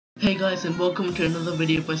Hey guys, and welcome to another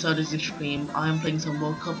video by StardoixExtreme. I am playing some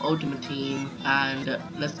World Cup Ultimate Team, and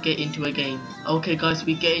let's get into a game. Okay guys,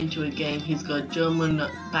 we get into a game. He's got a German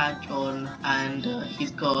badge on, and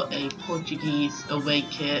he's got a Portuguese away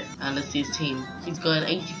kit, and let's see his team. He's got an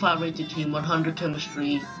 85 rated team, 100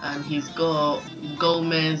 chemistry, and he's got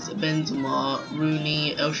Gomez, Benzema,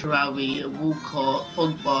 Rooney, El Shaarawy, Walcott,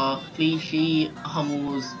 Pogba, Clichy,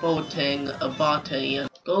 Hummels, Boateng, Abate.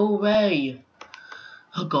 Go away!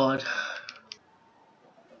 Oh god.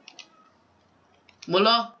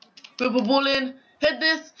 Muller, put the ball in, hit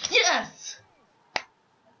this, yes!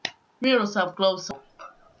 Mirror yourself closer.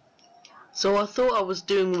 So I thought I was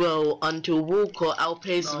doing well until Walcott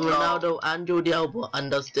outpaced Ronaldo and Jordi Alba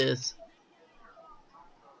and does this.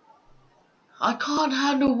 I can't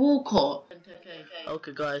handle Walcott.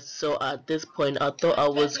 Okay guys, so at this point I thought I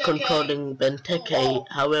was controlling Benteke,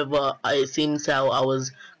 however it seems how I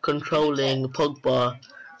was controlling Pogba,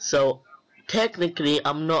 so technically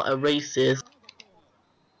I'm not a racist.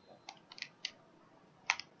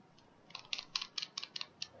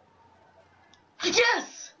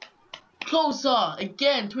 Yes! Closer!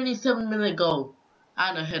 Again, 27-minute goal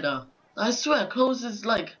and a header. I swear, Klose is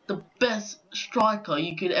like the best striker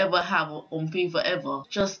you could ever have on FIFA ever.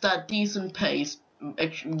 Just that decent pace,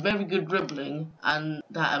 very good dribbling, and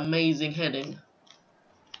that amazing heading.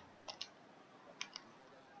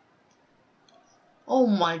 Oh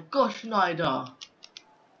my gosh, Schneider!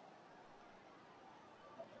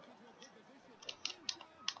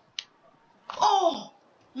 Oh!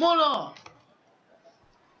 Muller!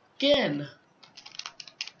 Again!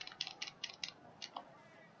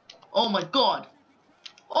 Oh my god!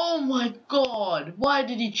 Oh my god! Why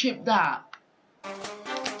did he chip that?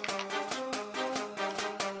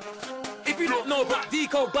 If you don't know about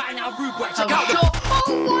Deco by now, Rude Boy, check out the...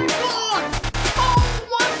 Oh my god! Oh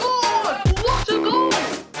my god! What a goal!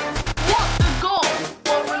 What a goal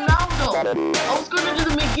for Ronaldo! I was gonna do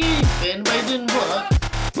the McGee spin, but it didn't work,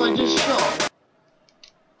 so I just shot.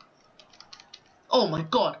 Oh my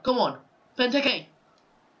god, come on. Benteke!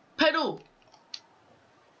 Pedal!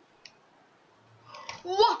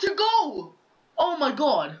 What a goal! Oh my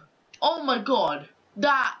god! Oh my god!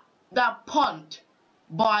 That punt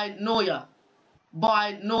by Neuer.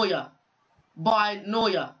 By Neuer.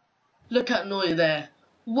 Look at Neuer there.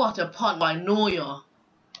 What a punt by Neuer.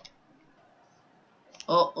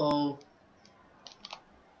 Uh-oh.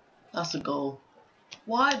 That's a goal.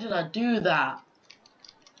 Why did I do that?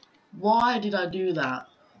 Why did I do that?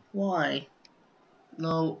 Why?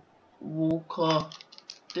 No. Walker.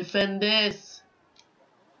 Defend this.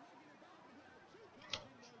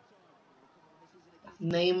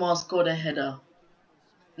 Neymar scored a header.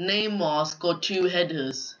 Neymar scored 2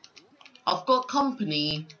 headers. I've got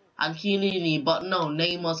company and Chiellini, but no,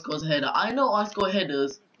 Neymar scores a header. I know I score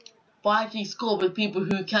headers, but I actually score with people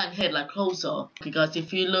who can head like closer. Okay guys,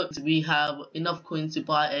 if you look, we have enough coins to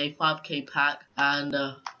buy a 5k pack, and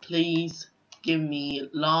please give me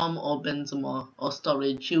Lam or Benzema or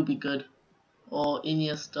Sturridge, he'll be good. Or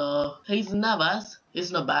Iniesta. Hazel Navas, it's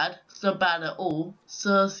not bad. It's not bad at all.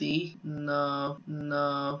 Cersei, no.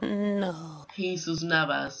 Jesus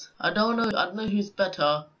Navas. I don't know who's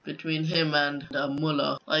better between him and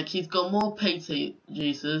Muller. Like, he's got more pace,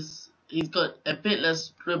 Jesus. He's got a bit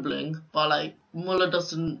less dribbling, but like Muller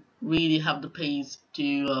doesn't really have the pace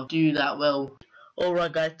to do that well.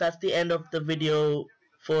 Alright guys, that's the end of the video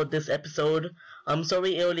for this episode. I'm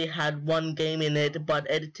sorry it only had 1 game in it, but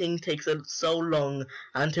editing takes so long,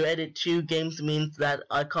 and to edit 2 games means that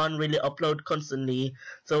I can't really upload constantly,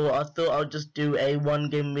 so I thought I'll just do a 1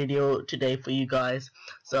 game video today for you guys.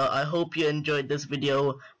 So I hope you enjoyed this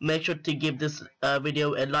video. Make sure to give this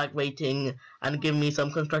video a like rating and give me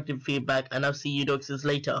some constructive feedback, and I'll see you doxes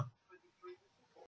later.